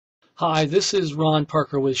Hi, this is Ron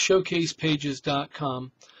Parker with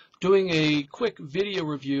ShowcasePages.com doing a quick video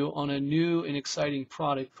review on a new and exciting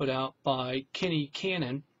product put out by Kenny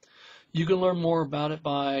Cannon. You can learn more about it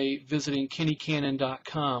by visiting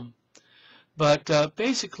kennycannon.com. But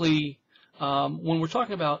basically, when we're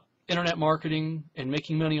talking about internet marketing and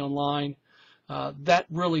making money online, that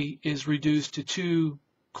really is reduced to two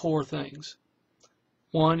core things.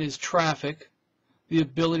 One is traffic, the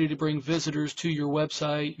ability to bring visitors to your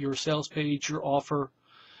website, your sales page, your offer.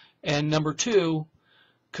 And number two,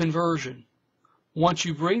 conversion. Once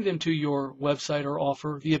you bring them to your website or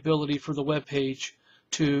offer, the ability for the web page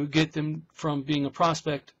to get them from being a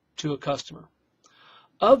prospect to a customer.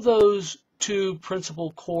 Of those two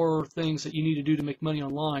principal core things that you need to do to make money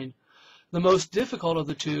online, the most difficult of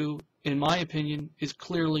the two, in my opinion, is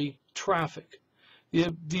clearly traffic.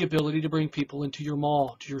 The ability to bring people into your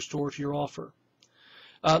mall, to your store, to your offer.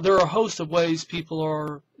 There are a host of ways people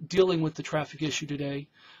are dealing with the traffic issue today,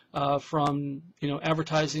 from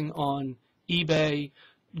advertising on eBay,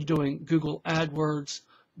 doing Google AdWords,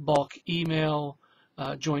 bulk email,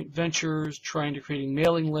 joint ventures, trying to creating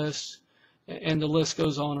mailing lists, and the list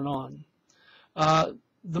goes on and on.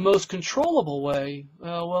 The most controllable way,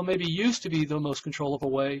 well, maybe used to be the most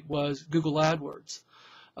controllable way, was Google AdWords.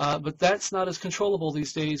 But that's not as controllable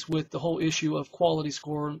these days with the whole issue of quality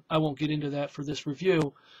score. I won't get into that for this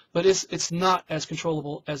review, but it's not as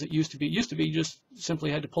controllable as it used to be. It used to be you just simply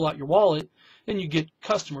had to pull out your wallet and you get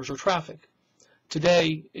customers or traffic.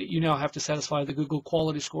 Today, you now have to satisfy the Google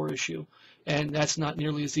quality score issue, and that's not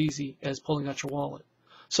nearly as easy as pulling out your wallet.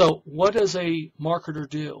 So what does a marketer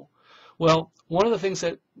do? Well, one of the things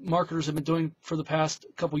that marketers have been doing for the past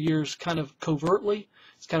couple years kind of covertly,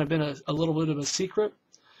 it's kind of been a little bit of a secret,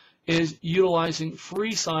 is utilizing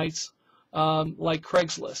free sites like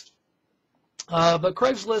Craigslist. But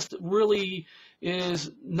Craigslist really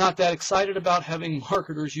is not that excited about having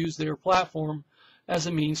marketers use their platform as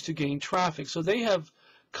a means to gain traffic. So they have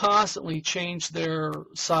constantly changed their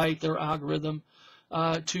site, their algorithm,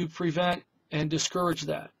 to prevent and discourage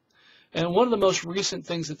that. And one of the most recent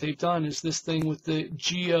things that they've done is this thing with the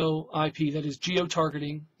GEO-IP, that is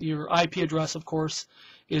geo-targeting. Your IP address, of course,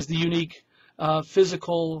 is the unique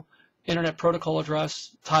physical internet protocol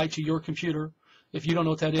address tied to your computer. If you don't know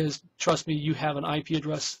what that is, trust me, you have an IP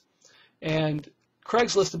address. And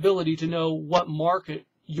Craigslist's ability to know what market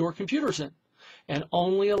your computer's in and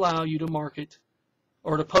only allow you to market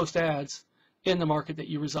or to post ads in the market that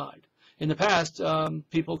you reside. In the past,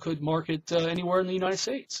 people could market anywhere in the United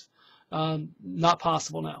States. Not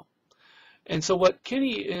possible now. And so what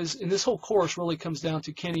Kenny is, and this whole course really comes down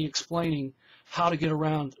to Kenny explaining how to get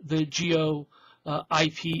around the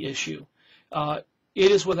GEO-IP issue.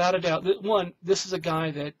 It is without a doubt that, one, this is a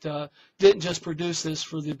guy that didn't just produce this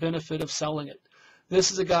for the benefit of selling it. This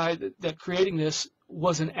is a guy that creating this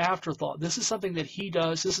was an afterthought. This is something that he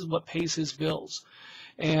does. This is what pays his bills.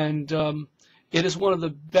 And it is one of the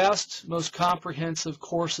best, most comprehensive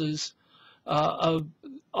courses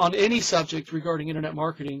on any subject regarding internet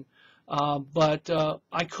marketing, but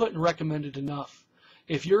I couldn't recommend it enough.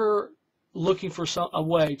 If you're looking for a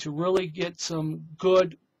way to really get some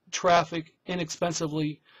good traffic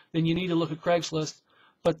inexpensively, then you need to look at Craigslist.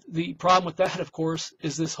 But the problem with that, of course,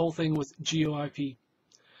 is this whole thing with GEO-IP.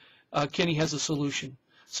 Kenny has a solution.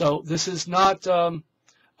 So this is not a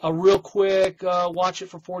real quick watch it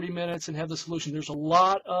for 40 minutes and have the solution. There's a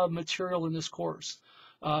lot of material in this course.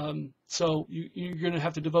 So you're going to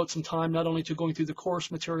have to devote some time not only to going through the course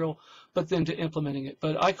material, but then to implementing it.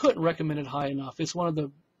 But I couldn't recommend it high enough. It's one of the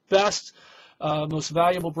best, most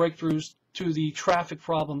valuable breakthroughs to the traffic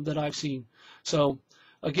problem that I've seen. So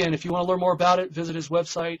again, if you want to learn more about it, visit his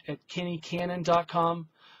website at kennycannon.com.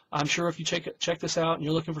 I'm sure if you check this out and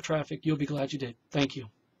you're looking for traffic, you'll be glad you did. Thank you.